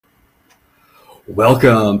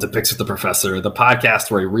Welcome to Picks with the Professor, the podcast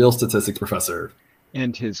where a real statistics professor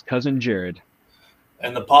and his cousin Jared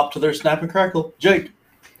and the pop to their snap and crackle, Jake.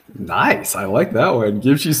 Nice. I like that one.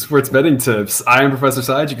 Gives you sports betting tips. I am Professor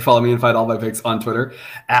Side. You can follow me and find all my picks on Twitter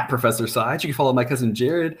at Professor Side. You can follow my cousin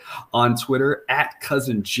Jared on Twitter at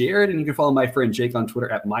Cousin Jared. And you can follow my friend Jake on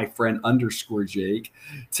Twitter at myfriend_Jake.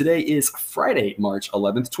 Today is Friday, March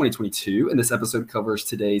 11th, 2022. And this episode covers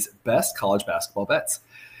today's best college basketball bets.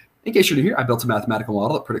 In case you're new here, I built a mathematical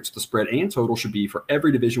model that predicts what the spread and total should be for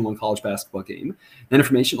every Division I college basketball game. And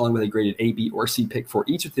information along with a graded A, B, or C pick for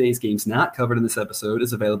each of today's games not covered in this episode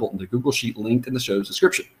is available in the Google Sheet linked in the show's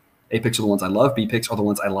description. A picks are the ones I love, B picks are the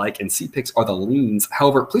ones I like, and C picks are the leans.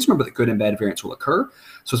 However, please remember that good and bad variance will occur.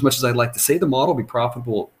 So as much as I'd like to say the model will be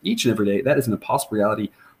profitable each and every day, that is an impossible reality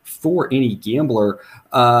for any gambler.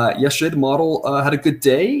 Yesterday, the model had a good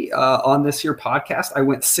day on this here podcast. I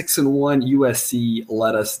went 6-1. USC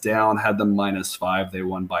let us down, had them -5. They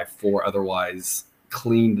won by 4. Otherwise,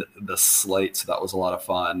 cleaned the slate. So that was a lot of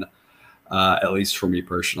fun, at least for me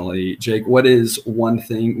personally. Jake, what is one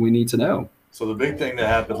thing we need to know? So the big thing that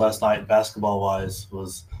happened last night, basketball-wise,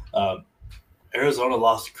 was Arizona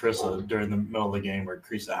lost to Krisa during the middle of the game, or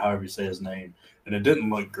Krisa, however you say his name, and it didn't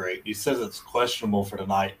look great. He says it's questionable for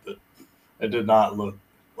tonight, but it did not look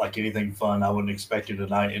like anything fun. I wouldn't expect you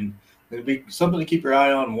tonight, and it'd be something to keep your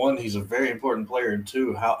eye on. One, he's a very important player, and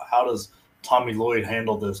two, how does Tommy Lloyd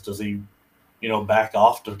handle this? Does he, back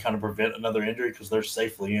off to kind of prevent another injury because they're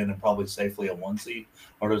safely in and probably safely a 1 seed,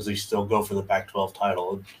 or does he still go for the Pac-12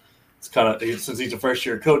 title? It's kind of, since he's a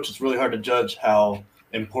first-year coach, it's really hard to judge how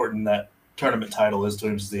important that tournament title is to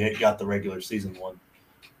him since he got the regular season one.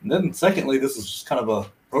 And then secondly, this is just kind of a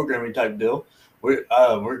programming type deal.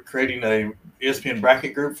 We're creating a ESPN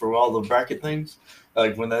bracket group for all the bracket things.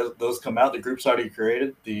 Like when those come out, the group's already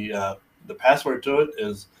created. The password to it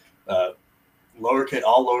is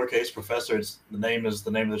lowercase professor. The name of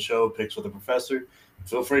the show, Picks with the Professor.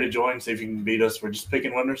 Feel free to join, see if you can beat us. We're just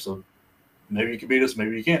picking winners, so maybe you can beat us,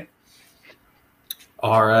 maybe you can't.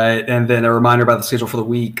 All right. And then a reminder about the schedule for the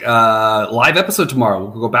week. Live episode tomorrow.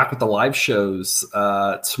 We'll go back with the live shows.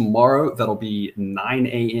 Tomorrow, that'll be 9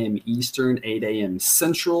 a.m. Eastern, 8 a.m.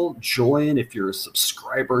 Central. Join. If you're a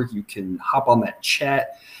subscriber, you can hop on that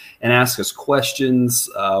chat and ask us questions.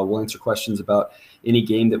 We'll answer questions about any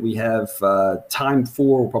game that we have time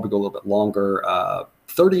for. We'll probably go a little bit longer.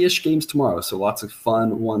 30-ish games tomorrow. So lots of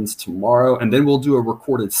fun ones tomorrow. And then we'll do a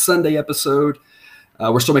recorded Sunday episode.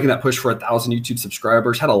 We're still making that push for 1,000 YouTube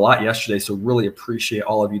subscribers. Had a lot yesterday, so really appreciate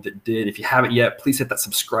all of you that did. If you haven't yet, please hit that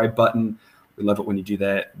subscribe button. We love it when you do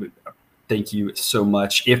that. Thank you so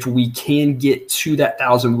much. If we can get to that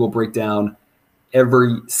 1,000, we will break down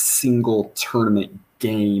every single tournament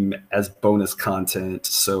game as bonus content.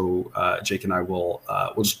 So Jake and I we'll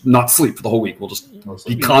just not sleep for the whole week. We'll just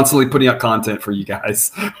be constantly putting out content for you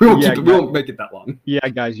guys. We won't make it that long. Yeah,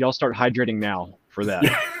 guys, y'all start hydrating now for that.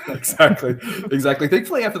 Yeah, exactly.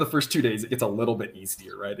 Thankfully, after the first 2 days, it gets a little bit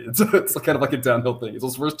easier, right? It's kind of like a downhill thing. It's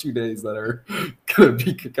those first 2 days that are going to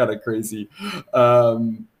be kind of crazy.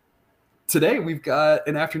 Today, we've got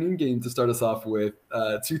an afternoon game to start us off with.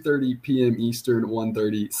 2:30 p.m. Eastern,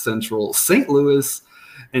 1:30 Central. St. Louis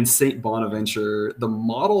and St. Bonaventure. The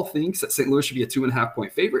model thinks that St. Louis should be a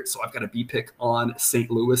 2.5-point favorite, so I've got a B pick on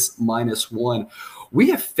St. Louis -1. We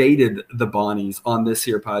have faded the Bonnies on this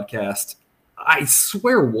here podcast, I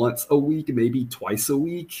swear, once a week, maybe twice a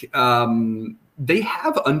week. They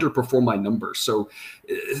have underperformed my numbers. So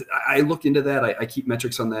I look into that. I keep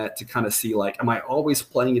metrics on that to kind of see, like, am I always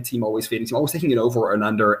playing a team, always fading a team, always taking it over or an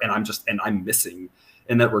under, and I'm missing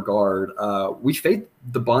in that regard. We fade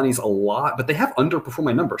the Bonnies a lot, but they have underperformed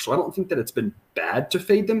my numbers. So I don't think that it's been bad to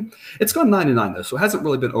fade them. It's gone 9-9 though, so it hasn't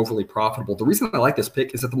really been overly profitable. The reason I like this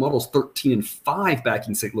pick is that the model is 13-5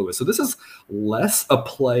 backing St. Louis. So this is less a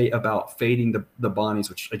play about fading the Bonnies,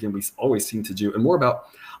 which again, we always seem to do, and more about,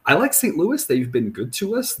 I like St. Louis. They've been good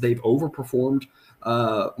to us. They've overperformed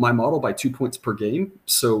my model by 2 points per game.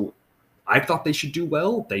 So I thought they should do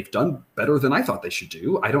well. They've done better than I thought they should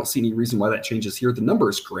do. I don't see any reason why that changes here. The number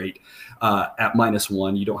is great at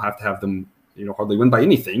 -1. You don't have to have them, hardly win by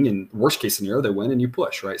anything. In worst case scenario, they win and you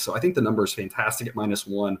push, right? So I think the number is fantastic at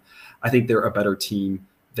 -1. I think they're a better team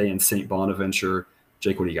than St. Bonaventure.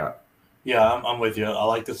 Jake, what do you got? Yeah, I'm with you. I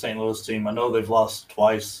like the St. Louis team. I know they've lost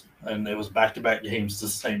twice, and it was back-to-back games to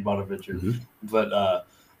St. Bonaventure. Mm-hmm. But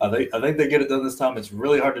I think they get it done this time. It's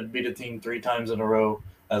really hard to beat a team 3 times in a row,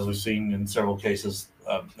 as we've seen in several cases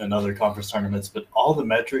in other conference tournaments. But all the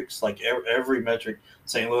metrics, like every metric,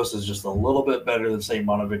 St. Louis is just a little bit better than St.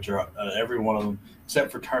 Bonaventure, every one of them,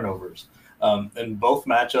 except for turnovers. In both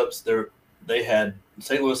matchups, they had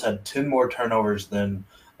St. Louis had 10 more turnovers than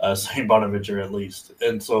St. Bonaventure at least.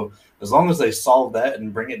 And so as long as they solve that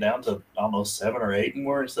and bring it down to, I don't know, 7 or 8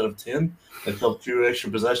 more instead of 10, they kill 2 extra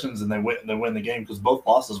possessions and they win the game because both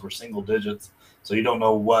losses were single digits. So you don't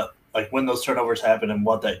know what, like when those turnovers happen and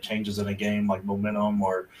what that changes in a game, like momentum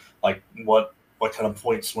or like what kind of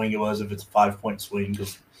point swing it was, if it's a 5-point swing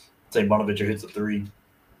because St. Bonaventure hits a 3.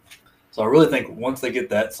 So I really think once they get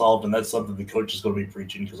that solved, and that's something the coach is going to be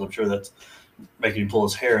preaching because I'm sure that's making him pull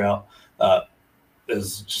his hair out,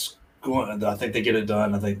 is just going. I think they get it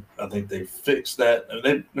done. I think they fix that.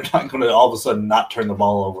 They're not going to all of a sudden not turn the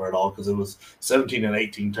ball over at all because it was 17 and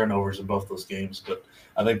 18 turnovers in both those games. But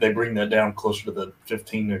I think they bring that down closer to the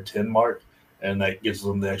 15 or 10 mark, and that gives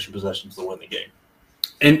them the extra possessions to win the game.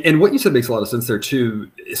 And what you said makes a lot of sense there too.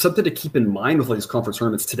 Something to keep in mind with these conference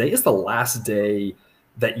tournaments. Today is the last day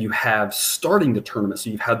that you have starting the tournament, so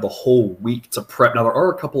you've had the whole week to prep. Now, there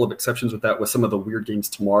are a couple of exceptions with that, with some of the weird games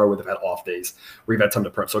tomorrow where they've had off days where you've had time to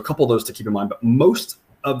prep. So a couple of those to keep in mind. But most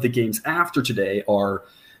of the games after today are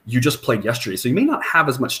you just played yesterday, so you may not have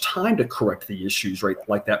as much time to correct the issues, right,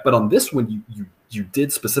 like that. But on this one, you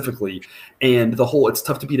did specifically, and the whole it's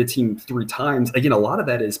tough to beat a team 3 times. Again, a lot of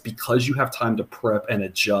that is because you have time to prep and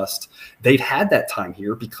adjust. They've had that time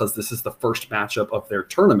here because this is the first matchup of their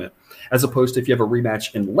tournament, as opposed to if you have a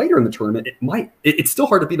rematch and later in the tournament, it's still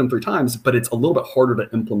hard to beat them 3 times, but it's a little bit harder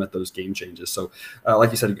to implement those game changes. So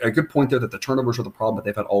like you said, a good point there that the turnovers are the problem that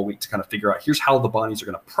they've had all week to kind of figure out, here's how the Bonnies are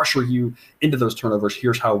going to pressure you into those turnovers.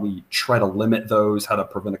 Here's how we try to limit those, how to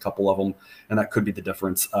prevent a couple of them. And that could be the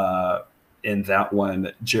difference in that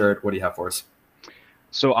one. Jared, what do you have for us?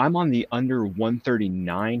 So I'm on the under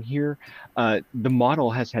 139 here. The model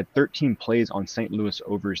has had 13 plays on St. Louis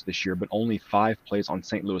overs this year, but only 5 plays on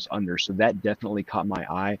St. Louis unders. So that definitely caught my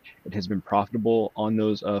eye. It has been profitable on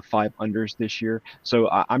those 5 unders this year. So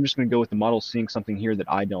I'm just going to go with the model seeing something here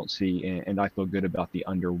that I don't see, and I feel good about the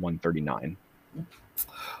under 139.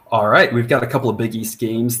 All right, we've got a couple of Big East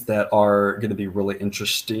games that are going to be really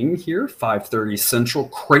interesting here. 5:30 Central,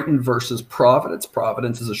 Creighton versus Providence.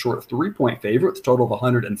 Providence is a short 3-point favorite, with a total of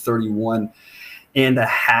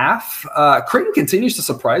 131.5. Creighton continues to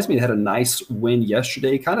surprise me. They had a nice win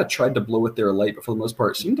yesterday. Kind of tried to blow it there late, but for the most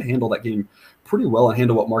part, seemed to handle that game pretty well and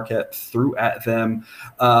handle what Marquette threw at them.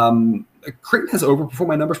 Creighton has overperformed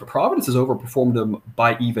my numbers, but Providence has overperformed them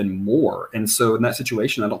by even more. And so in that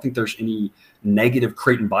situation, I don't think there's any negative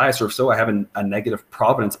Creighton bias, or if so, I have a negative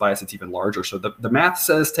Providence bias that's even larger. So the math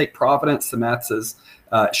says take Providence. The math says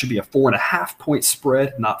it should be a 4.5-point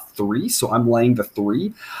spread, not 3. So I'm laying the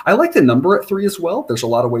 3. I like the number at 3 as well. There's a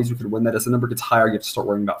lot of ways we could win that. As the number gets higher, you have to start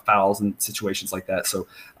worrying about fouls and situations like that. So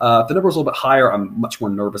if the number is a little bit higher, I'm much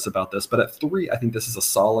more nervous about this. But at 3, I think this is a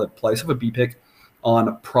solid place. I have a B pick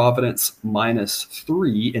on Providence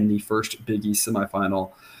 -3 in the first Big East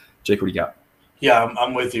semifinal. Jake, what do you got? Yeah,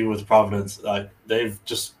 I'm with you with Providence. They've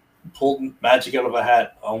just pulled magic out of a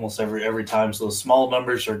hat almost every time. So the small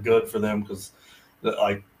numbers are good for them because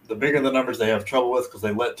the bigger the numbers they have trouble with because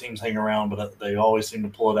they let teams hang around, but they always seem to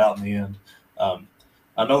pull it out in the end. I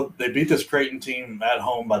know they beat this Creighton team at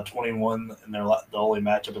home by 21 in the only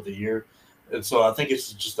matchup of the year. And so I think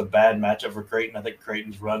it's just a bad matchup for Creighton. I think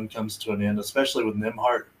Creighton's run comes to an end, especially with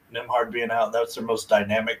Nembhard being out. That's their most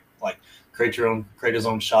dynamic, create his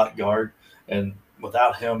own shot guard. And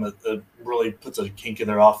without him, it really puts a kink in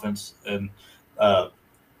their offense. And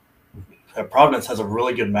Providence has a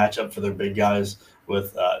really good matchup for their big guys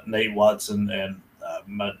with Nate Watson and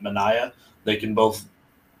Minaya. They're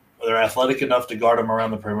athletic enough to guard them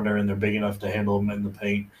around the perimeter, and they're big enough to handle them in the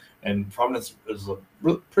paint. And Providence is a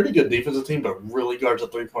pretty good defensive team, but really guards the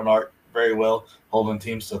 3-point arc very well, holding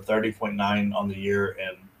teams to 30.9 on the year,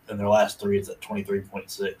 and in their last 3, it's at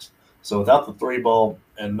 23.6. So without the 3 ball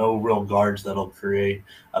and no real guards that'll create,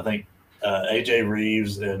 I think AJ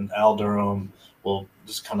Reeves and Al Durham will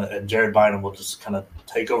just and Jared Bynum will just kind of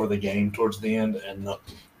take over the game towards the end, and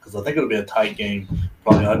because I think it'll be a tight game,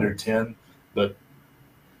 probably under 10, but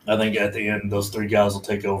I think at the end those 3 guys will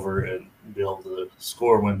take over and be able to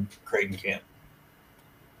score when Creighton can't.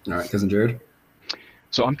 All right, Cousin Jared.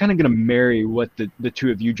 So I'm kind of going to marry what the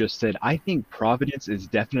two of you just said. I think Providence is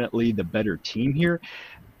definitely the better team here.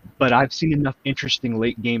 But I've seen enough interesting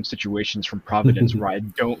late game situations from Providence where I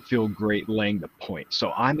don't feel great laying the point.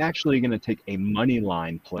 So I'm actually going to take a money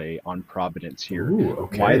line play on Providence here. Ooh,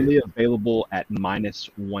 okay. Widely available at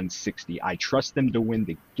 -160. I trust them to win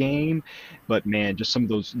the game, but man, just some of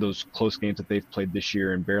those close games that they've played this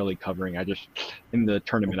year and barely covering. In the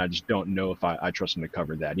tournament, I just don't know if I trust them to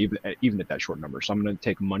cover that, even at that short number. So I'm going to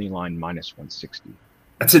take money line -160.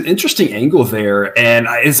 That's an interesting angle there, and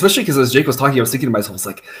especially because as Jake was talking, I was thinking to myself, it's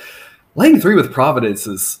like, laying 3 with Providence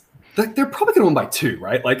is they're probably going to win by 2,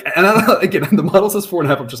 right? Like, and again, the model says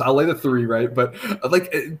 4.5. I'll lay the 3, right? But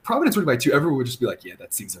like Providence winning by 2, everyone would just be like, yeah,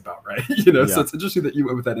 that seems about right, Yeah. So it's interesting that you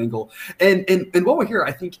went with that angle. And while we're here,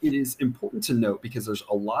 I think it is important to note, because there's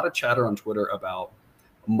a lot of chatter on Twitter about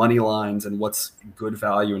money lines and what's good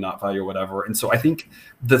value and not value or whatever. And so I think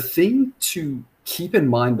the thing to keep in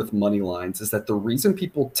mind with money lines is that the reason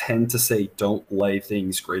people tend to say don't lay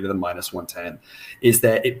things greater than minus 110 is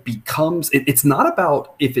that it's not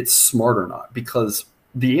about if it's smart or not, because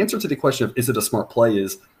the answer to the question of is it a smart play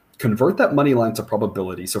is convert that money line to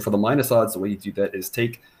probability. So for the minus odds, the way you do that is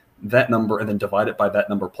take that number and then divide it by that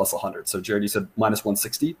number plus 100. So Jared, you said minus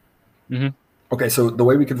 160? Mm-hmm. Okay, so the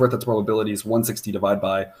way we convert that to probability is 160 divided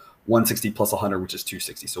by 160 plus 100, which is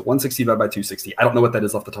 260. So 160 divided by 260. I don't know what that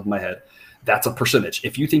is off the top of my head. That's a percentage.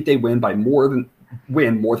 If you think they win more than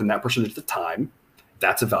that percentage of the time,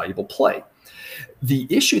 that's a valuable play. The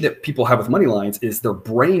issue that people have with money lines is their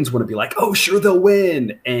brains want to be like, oh, sure, they'll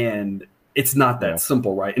win. And it's not that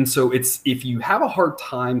simple, right? And so if you have a hard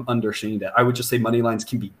time understanding that, I would just say money lines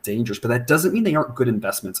can be dangerous, but that doesn't mean they aren't good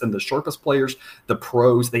investments. And the sharpest players, the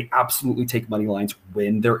pros, they absolutely take money lines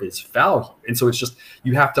when there is value. And so it's just,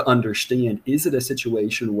 you have to understand, is it a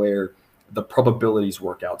situation where the probabilities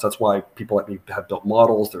work out? So that's why people like me have built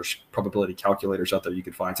models. There's probability calculators out there you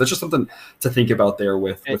can find. So it's just something to think about there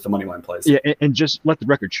with the money line plays. Yeah, and just let the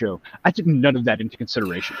record show, I took none of that into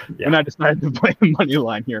consideration when I decided to play the money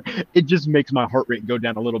line here. It just makes my heart rate go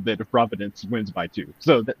down a little bit if Providence wins by 2.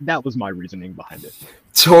 So that was my reasoning behind it.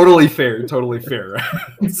 Totally fair.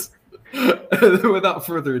 Without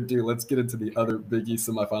further ado, let's get into the other Big East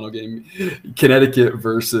semifinal game, Connecticut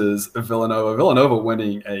versus Villanova. Villanova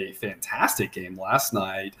winning a fantastic game last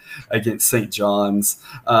night against St. John's.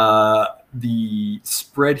 The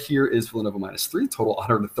spread here is Villanova minus 3, total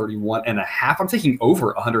 131.5. I'm taking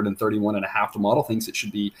over 131.5. The model thinks it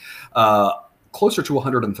should be closer to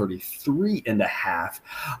 133.5.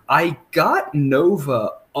 I got Nova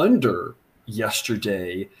under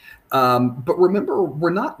yesterday. But remember,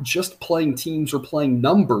 we're not just playing teams, we're playing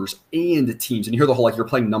numbers and teams. And you hear the whole, like, you're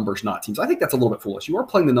playing numbers, not teams. I think that's a little bit foolish. You are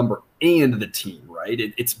playing the number and the team, right?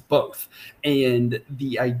 It's both. And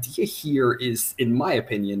the idea here is, in my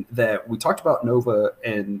opinion, that we talked about Nova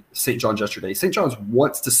and St. John's yesterday. St. John's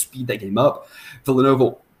wants to speed that game up.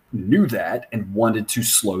 Villanova knew that and wanted to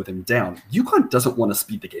slow them down. UConn doesn't want to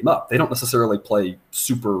speed the game up. They don't necessarily play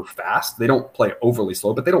super fast. They don't play overly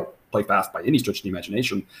slow, but they don't play fast by any stretch of the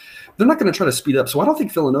imagination. They're not going to try to speed up. So I don't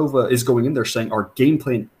think Villanova is going in there saying our game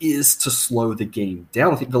plan is to slow the game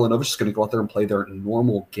down. I think Villanova is just going to go out there and play their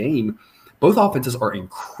normal game. Both offenses are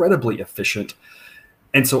incredibly efficient.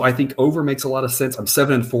 And so I think over makes a lot of sense. I'm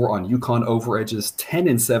 7-4 on UConn over edges,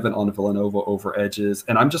 10-7 on Villanova over edges.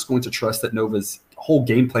 And I'm just going to trust that Nova's whole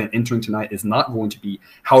game plan entering tonight is not going to be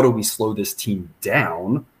how do we slow this team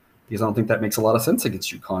down, because I don't think that makes a lot of sense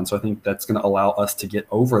against UConn. So I think that's going to allow us to get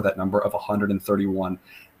over that number of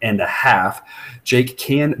 131.5. Jake,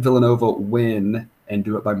 can Villanova win and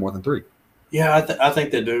do it by more than 3? Yeah, I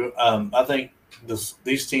think they do. I think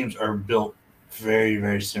these teams are built very,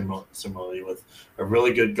 very similarly, with a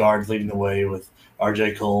really good guard leading the way with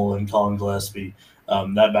RJ Cole and Colin Gillespie.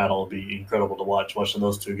 That battle will be incredible to watching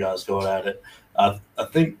those two guys go at it. I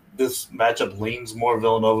think this matchup leans more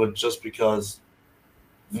Villanova just because,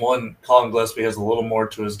 one, Colin Gillespie has a little more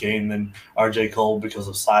to his game than RJ Cole because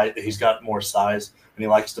of size. He's got more size, and he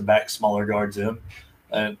likes to back smaller guards in.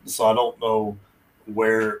 And so I don't know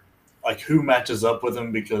who matches up with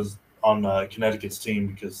him because on Connecticut's team,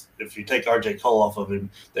 because if you take RJ Cole off of him,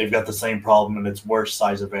 they've got the same problem, and it's worse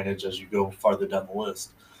size advantage as you go farther down the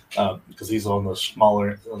list because he's on the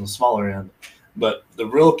smaller end. But the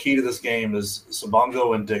real key to this game is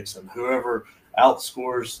Sabongo and Dixon. Whoever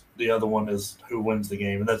outscores the other one is who wins the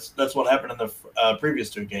game, and that's what happened in the previous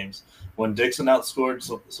 2 games. When Dixon outscored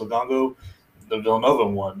Sabongo, the Villanova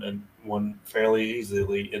won fairly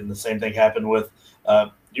easily, and the same thing happened with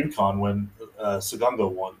UConn when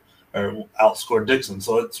Sabongo won or outscored Dixon.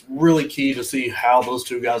 So it's really key to see how those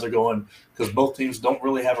two guys are going, because both teams don't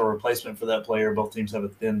really have a replacement for that player. Both teams have a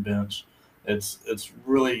thin bench. It's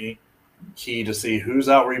really key to see who's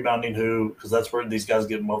out rebounding who, because that's where these guys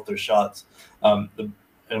get most of their shots. And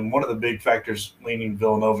one of the big factors leaning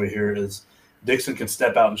Villanova here is Dixon can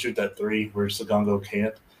step out and shoot that 3 where Sabongo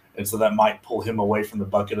can't, and so that might pull him away from the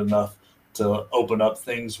bucket enough to open up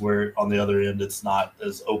things where on the other end it's not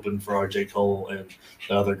as open for RJ Cole and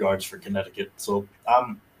the other guards for Connecticut. So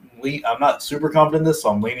I'm not super confident in this, so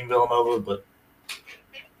I'm leaning Villanova, but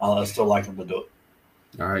I still like him to do it.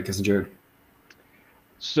 All right, Jared.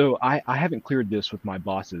 So I haven't cleared this with my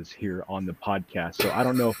bosses here on the podcast, so I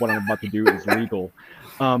don't know if what I'm about to do is legal.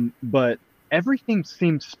 But everything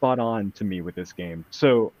seems spot on to me with this game.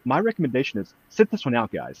 So my recommendation is sit this one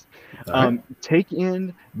out, guys. Take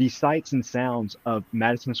in the sights and sounds of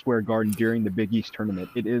Madison Square Garden during the Big East tournament.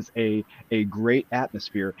 It is a great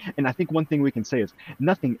atmosphere. And I think one thing we can say is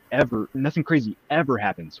nothing crazy ever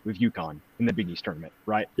happens with UConn in the Big East tournament,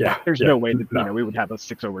 right? Yeah. There's no way that we would have a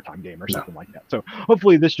 6 overtime game or something like that. So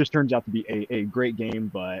hopefully this just turns out to be a great game.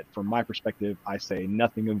 But from my perspective, I say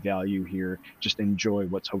nothing of value here. Just enjoy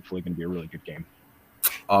what's hopefully going to be a really good game.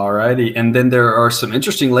 All righty. And then there are some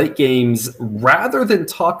interesting late games. Rather than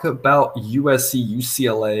talk about USC,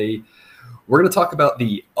 UCLA, we're going to talk about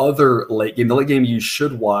the other late game, the late game you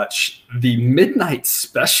should watch, the midnight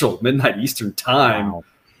special, midnight Eastern time. Wow.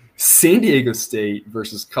 San Diego State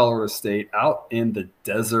versus Colorado State out in the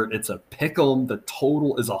desert. It's a pick'em. The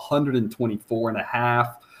total is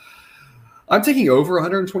 124.5. I'm taking over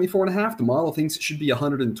 124.5. The model thinks it should be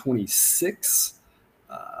 126.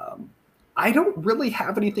 I don't really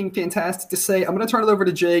have anything fantastic to say. I'm going to turn it over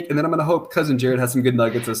to Jake, and then I'm going to hope Cousin Jared has some good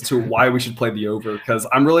nuggets as to why we should play the over, because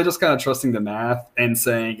I'm really just kind of trusting the math and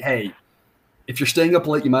saying, hey, if you're staying up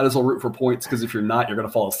late, you might as well root for points, because if you're not, you're going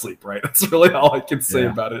to fall asleep, right? That's really all I can say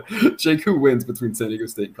about it. Jake, who wins between San Diego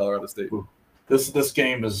State and Colorado State? This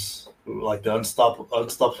game is like the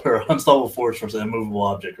unstoppable force versus an immovable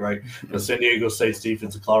object, right? The San Diego State's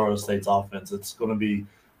defense and Colorado State's offense. It's going to be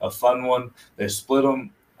a fun one. They split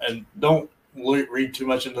them. And don't read too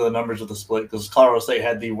much into the numbers of the split, because Colorado State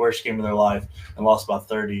had the worst game of their life and lost by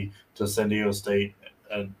 30 to San Diego State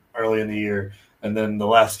early in the year. And then the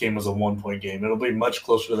last game was a 1-point game. It'll be much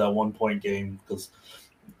closer to that 1-point game, because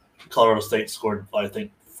Colorado State scored, I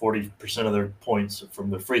think, 40% of their points from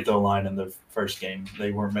the free throw line in the first game.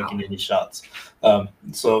 They weren't making any shots.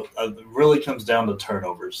 So it really comes down to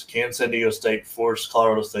turnovers. Can San Diego State force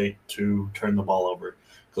Colorado State to turn the ball over?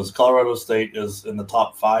 Because Colorado State is in the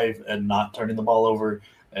top 5 and not turning the ball over,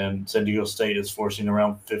 and San Diego State is forcing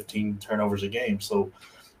around 15 turnovers a game. So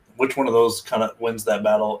which one of those kind of wins that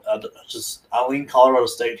battle? I lean Colorado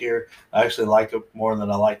State here. I actually like it more than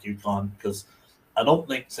I like UConn, because I don't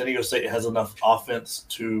think San Diego State has enough offense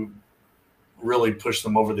to really push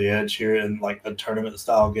them over the edge here in like a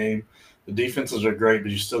tournament-style game. The defenses are great,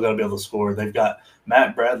 but you still got to be able to score. They've got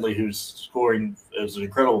Matt Bradley, who's scoring, is an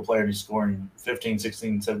incredible player, and he's scoring 15,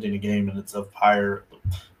 16, 17 a game, and it's up higher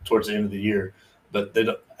towards the end of the year. But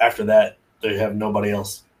after that, they have nobody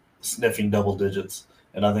else sniffing double digits.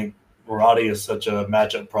 And I think Roddy is such a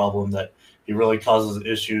matchup problem that he really causes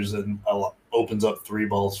issues and opens up 3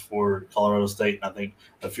 balls for Colorado State. And I think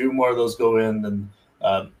a few more of those go in than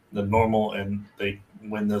normal, and they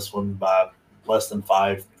win this one by less than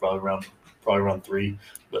 5, probably around 3.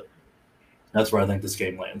 But that's where I think this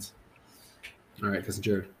game lands. All right, Cousin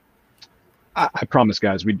Jared. I promise,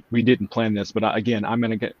 guys, we didn't plan this, but again, I'm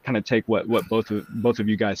going to kind of take what both of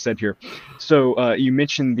you guys said here. So you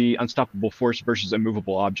mentioned the unstoppable force versus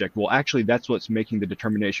immovable object. Well, actually, that's what's making the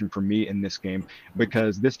determination for me in this game,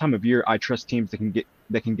 because this time of year, I trust teams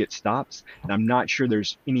that can get stops, and I'm not sure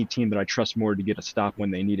there's any team that I trust more to get a stop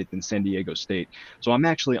when they need it than San Diego State. So I'm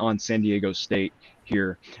actually on San Diego State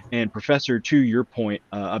here. And Professor, to your point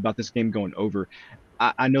about this game going over,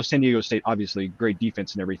 I know San Diego State, obviously, great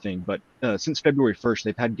defense and everything, but since February 1st,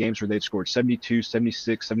 they've had games where they've scored 72,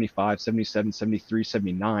 76, 75, 77, 73,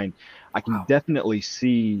 79. I can definitely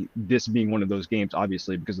see this being one of those games,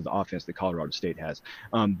 obviously, because of the offense that Colorado State has.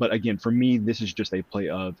 But again, for me, this is just a play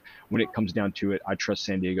of, when it comes down to it, I trust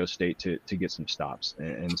San Diego State to get some stops.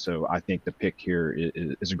 And so I think the pick here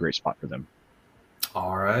is a great spot for them.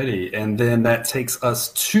 All righty. And then that takes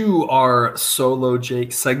us to our solo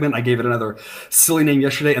Jake segment. I gave it another silly name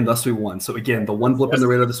yesterday, and thus we won. So again, the one blip in the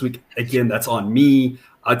radar this week, again, that's on me.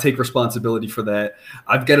 I take responsibility for that.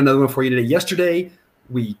 I've got another one for you today. Yesterday,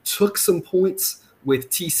 we took some points with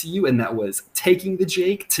TCU, and that was taking the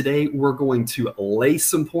Jake. Today, we're going to lay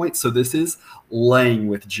some points. So this is laying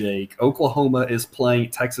with Jake. Oklahoma is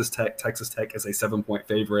playing Texas Tech. Texas Tech is a 7-point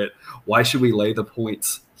favorite. Why should we lay the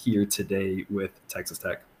points here today with Texas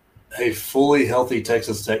Tech? A fully healthy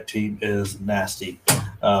Texas Tech team is nasty.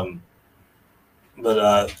 But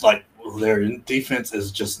their defense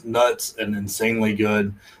is just nuts and insanely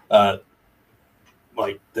good.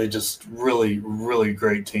 They just really, really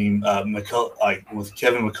great team. With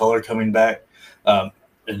Kevin McCullough coming back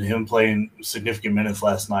and him playing significant minutes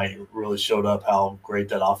last night, really showed up how great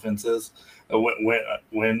that offense is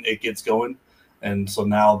when it gets going. And so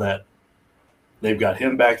now that they've got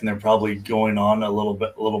him back, and they're probably going on a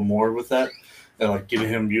little more with that, and getting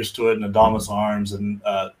him used to it, and Adamas Arms and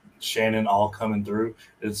Shannon all coming through,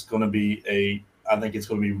 it's going to be I think it's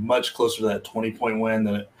going to be much closer to that 20-point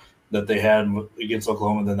win that they had against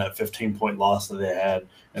Oklahoma than that 15-point loss that they had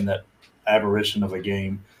and that aberration of a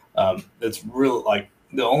game. It's real, like,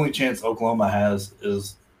 the only chance Oklahoma has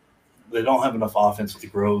is they don't have enough offense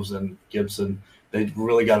with Groves and Gibson. They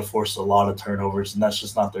really got to force a lot of turnovers, and that's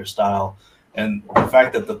just not their style. And the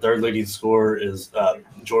fact that the third leading scorer is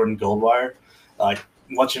Jordan Goldwire, like,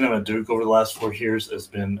 watching him at Duke over the last 4 years has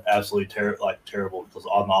been absolutely terrible, because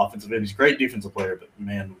on the offensive end, he's a great defensive player, but,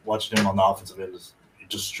 man, watching him on the offensive end he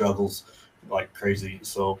just struggles like crazy.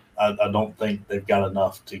 So I don't think they've got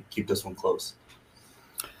enough to keep this one close.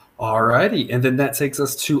 All righty, and then that takes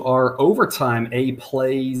us to our overtime A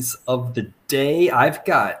plays of the day. I've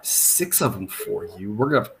got 6 of them for you. We're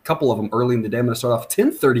going to have a couple of them early in the day. I'm going to start off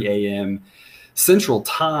 10:30 a.m. Central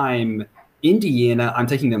Time. Indiana, I'm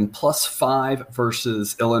taking them +5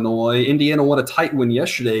 versus Illinois. Indiana won a tight win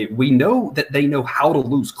yesterday. We know that they know how to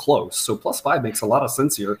lose close. So +5 makes a lot of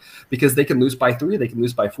sense here because they can lose by 3, they can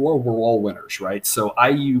lose by 4. We're all winners, right? So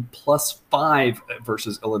IU +5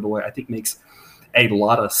 versus Illinois, I think makes a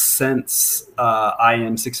lot of sense. I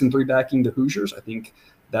am 6-3 backing the Hoosiers. I think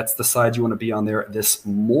that's the side you want to be on there this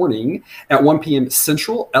morning. At 1 p.m.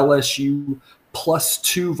 Central, LSU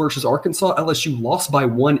 +2 versus Arkansas. LSU lost by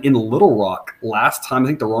 1 in Little Rock last time. I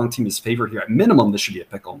think the wrong team is favored here. At minimum, this should be a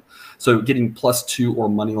pick 'em. So getting +2 or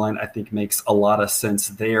money line, I think, makes a lot of sense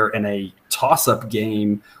there in a toss-up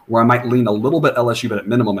game where I might lean a little bit LSU, but at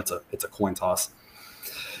minimum, it's a coin toss.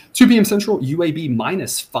 2 p.m. Central, UAB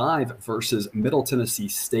 -5 versus Middle Tennessee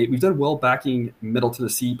State. We've done well backing Middle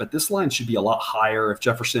Tennessee, but this line should be a lot higher. If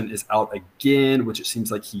Jefferson is out again, which it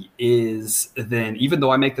seems like he is, then even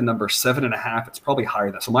though I make the number 7.5, it's probably higher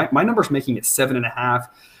than that. So my number's making it 7.5.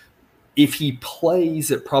 If he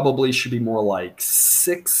plays, it probably should be more like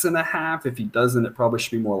 6.5. If he doesn't, it probably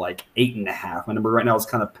should be more like 8.5. My number right now is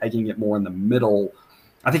kind of pegging it more in the middle.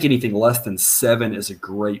 I think anything less than 7 is a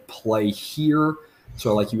great play here. So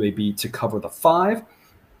I like UAB to cover the 5.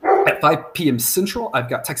 At 5 p.m. Central, I've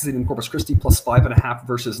got Texas A&M Corpus Christi +5.5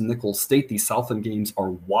 versus Nicholls State. These Southland games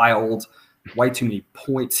are wild. Way too many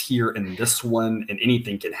points here in this one, and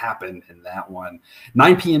anything can happen in that one.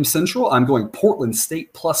 9 p.m. Central, I'm going Portland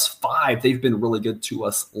State +5. They've been really good to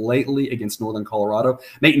us lately against Northern Colorado.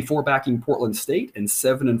 I'm 8-4 backing Portland State and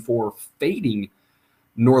 7-4 fading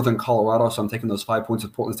Northern Colorado, so I'm taking those 5 points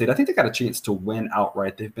with Portland State. I think they got a chance to win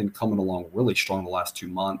outright. They've been coming along really strong the last 2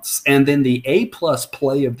 months. And then the A-plus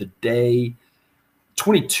play of the day,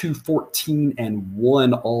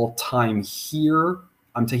 22-14-1 all-time here.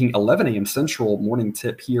 I'm taking 11 a.m. Central morning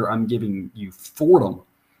tip here. I'm giving you Fordham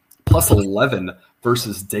 +11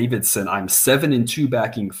 versus Davidson. I'm 7-2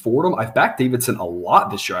 backing Fordham. I've backed Davidson a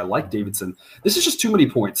lot this year. I like Davidson. This is just too many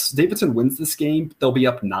points. Davidson wins this game. They'll be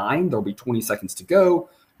up 9. There'll be 20 seconds to go.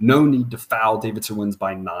 No need to foul. Davidson wins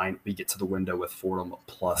by 9. We get to the window with Fordham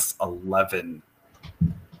 +11.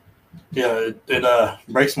 Yeah, it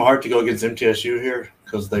breaks my heart to go against MTSU here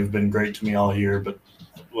because they've been great to me all year. But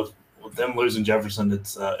with them losing Jefferson,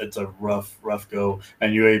 it's a rough go.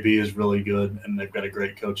 And UAB is really good, and they've got a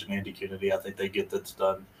great coach in Andy Kennedy. I think they get this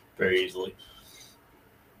done very easily.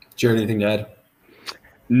 Jared, anything to add?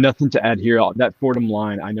 Nothing to add here. That Fordham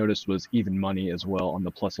line I noticed was even money as well on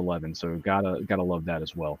the +11, so gotta love that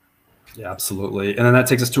as well. Yeah, absolutely. And then that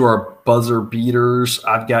takes us to our buzzer beaters.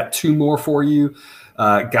 I've got 2 more for you.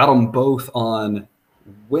 Got them both on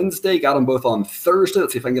Wednesday, got them both on Thursday.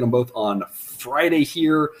 Let's see if I can get them both on Friday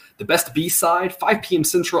here. The best B-side, 5 p.m.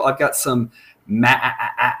 Central. I've got some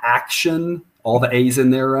action. All the A's in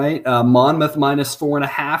there, right? Monmouth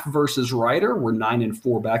 -4.5 versus Rider. We're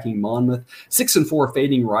 9-4 backing Monmouth. 6-4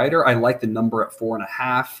 fading Rider. I like the number at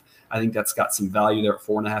 4.5. I think that's got some value there at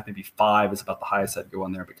 4.5, maybe 5 is about the highest I'd go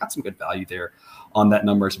on there, but got some good value there on that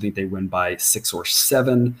number. So I think they win by 6 or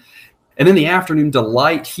 7. And in the afternoon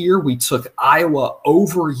delight here, we took Iowa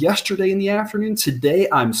over yesterday in the afternoon. Today,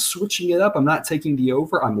 I'm switching it up. I'm not taking the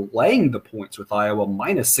over. I'm laying the points with Iowa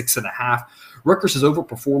 -6.5. Rutgers has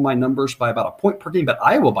overperformed my numbers by about a point per game, but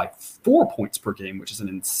Iowa by 4 points per game, which is an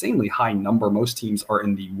insanely high number. Most teams are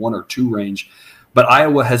in the 1 or 2 range. But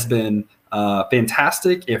Iowa has been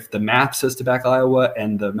fantastic. If the math says to back Iowa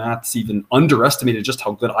and the math's even underestimated just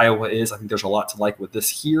how good Iowa is, I think there's a lot to like with this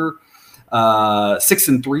here.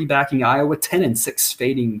 6-3 backing Iowa, 10-6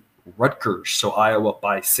 fading Rutgers. So Iowa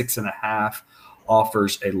by 6.5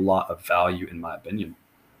 offers a lot of value in my opinion.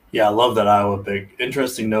 Yeah, I love that Iowa pick.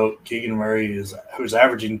 Interesting note, Keegan Murray, who's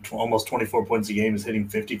averaging almost 24 points a game, is hitting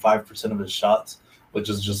 55% of his shots, which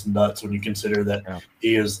is just nuts when you consider that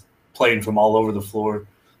he is playing from all over the floor.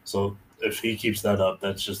 So if he keeps that up,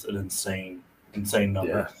 that's just an insane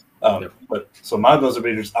number. But so my buzzer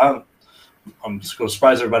beaters, I'm just going to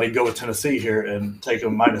surprise everybody and go with Tennessee here and take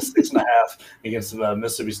them -6.5 against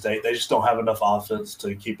Mississippi State. They just don't have enough offense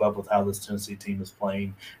to keep up with how this Tennessee team is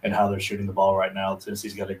playing and how they're shooting the ball right now.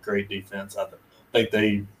 Tennessee's got a great defense. I think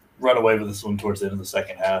they run away with this one towards the end of the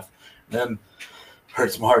second half. And then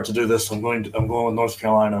hurts my heart to do this. I'm going with North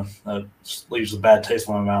Carolina. Just leaves a bad taste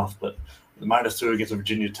in my mouth, but the -2 against a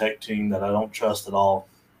Virginia Tech team that I don't trust at all.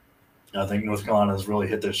 I think North Carolina has really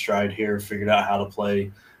hit their stride here, figured out how to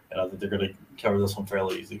play. And I think they're going to cover this one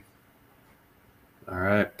fairly easy. All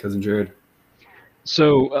right, Cousin Jared.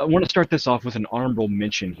 So I want to start this off with an honorable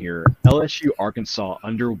mention here. LSU Arkansas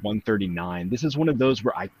under 139. This is one of those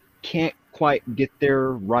where I can't quite get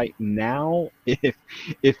there right now. If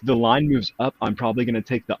the line moves up, I'm probably going to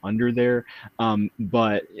take the under there.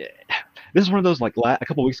 But this is one of those, like a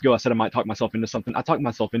couple of weeks ago, I said I might talk myself into something. I talked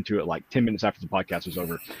myself into it like 10 minutes after the podcast was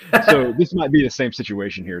over. So this might be the same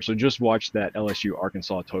situation here. So just watch that LSU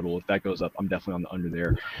Arkansas total. If that goes up, I'm definitely on the under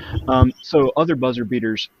there. So other buzzer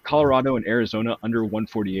beaters, Colorado and Arizona under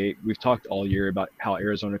 148. We've talked all year about how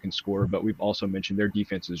Arizona can score, but we've also mentioned their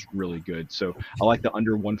defense is really good. So I like the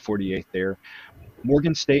under 148 there.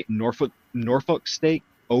 Morgan State, Norfolk State,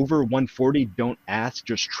 over 140. Don't ask,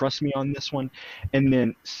 just trust me on this one. And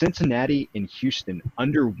then Cincinnati and Houston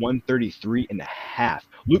under 133.5.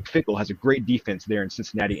 Luke Fickell has a great defense there in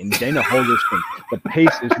Cincinnati, and Dana Holgorsen, the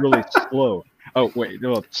pace is really slow. Oh, wait,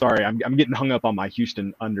 no, sorry. I'm getting hung up on my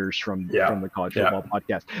Houston unders from the college football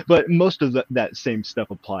podcast. But most of that same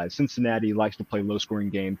stuff applies. Cincinnati likes to play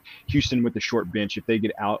low-scoring games. Houston with the short bench, if they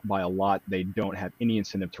get out by a lot, they don't have any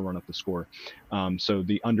incentive to run up the score. So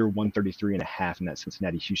the under 133.5 in that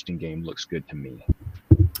Cincinnati-Houston game looks good to me.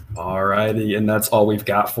 All righty, and that's all we've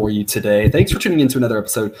got for you today. Thanks for tuning in to another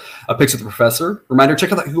episode of Picks with the Professor. Reminder,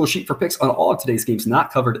 check out that Google Sheet for picks on all of today's games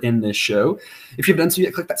not covered in this show. If you've done so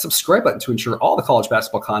yet, click that subscribe button to ensure all the college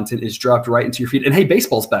basketball content is dropped right into your feed. And hey,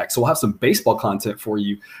 baseball's back, so we'll have some baseball content for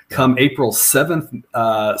you come April 7th.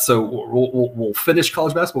 So we'll finish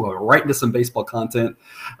college basketball, we'll go right into some baseball content.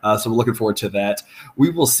 So we're looking forward to that. We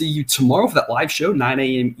will see you tomorrow for that live show, 9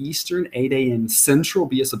 a.m. Eastern, 8 a.m. Central.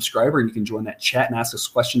 Be a subscriber, and you can join that chat and ask us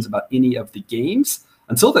questions about any of the games.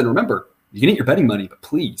 Until then, remember, you can eat your betting money, but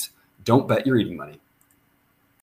please don't bet your eating money.